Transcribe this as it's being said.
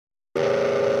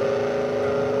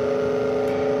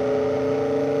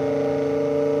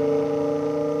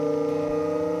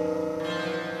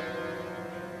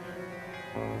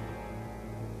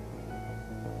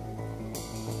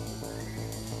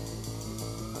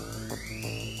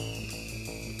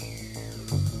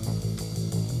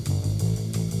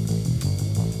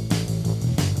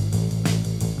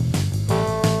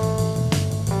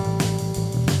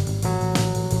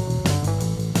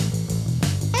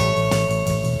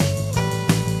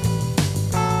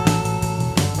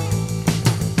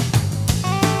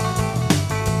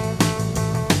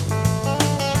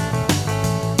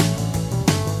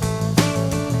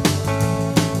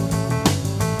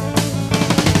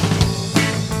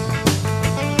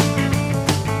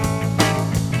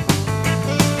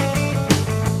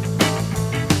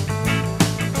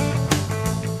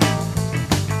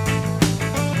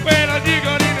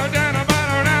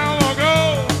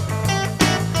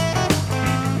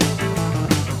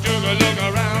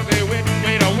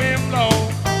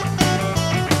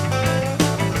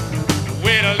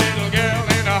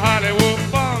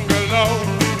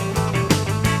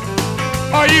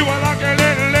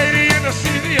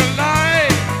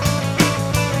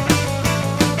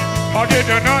Or did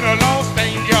you know the Los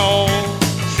Angeles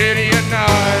city at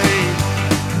night?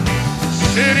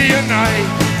 City at night.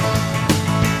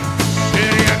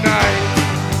 City at night.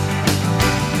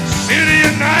 City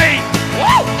at night.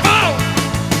 Woo! Come on!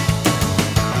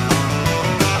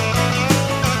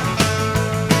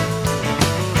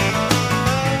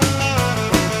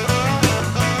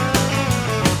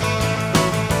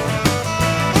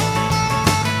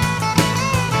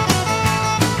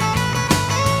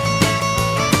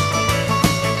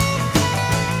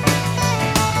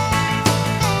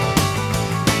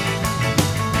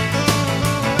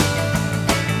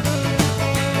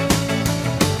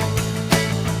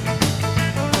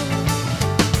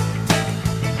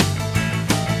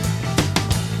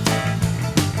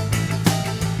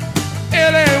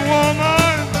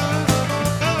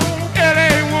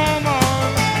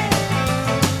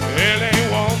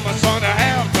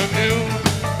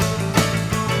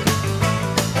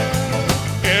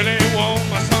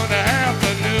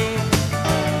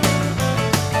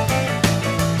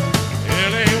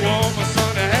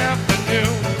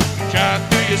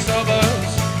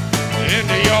 Suburbs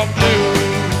into your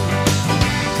blues,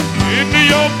 into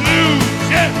your blues,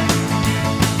 yeah,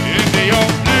 into your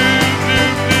blue,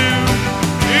 blue, blue,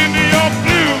 into your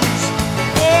blues.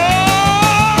 Oh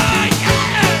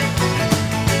yeah!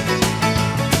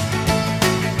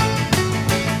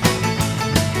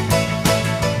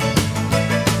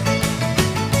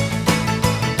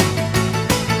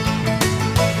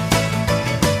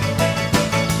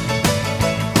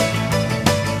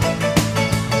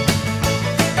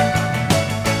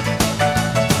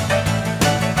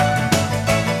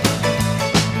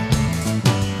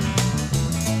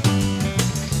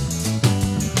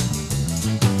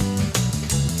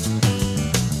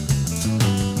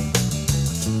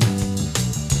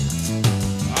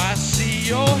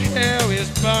 Your hair is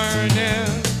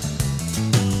burning,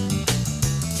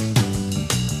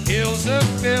 hills are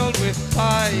filled with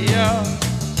fire.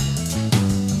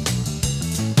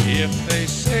 If they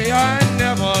say I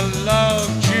never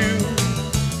loved you,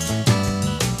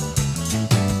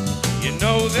 you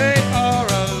know they are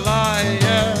a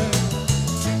liar.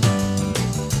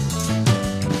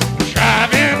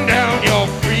 Driving down your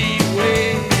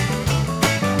freeway,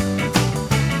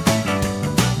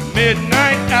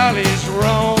 midnight alleys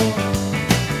roam,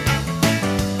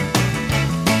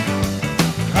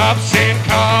 cops in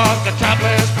cars, the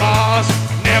topless bars,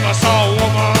 never saw a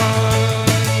woman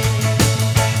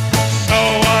so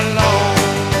alone,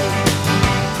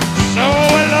 so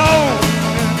alone,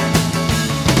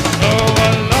 so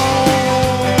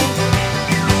alone,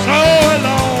 so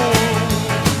alone.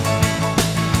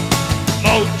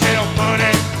 Motel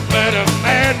money, glitter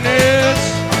madness,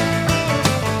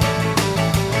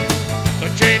 the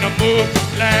chain of moves,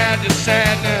 glad to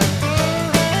sadness.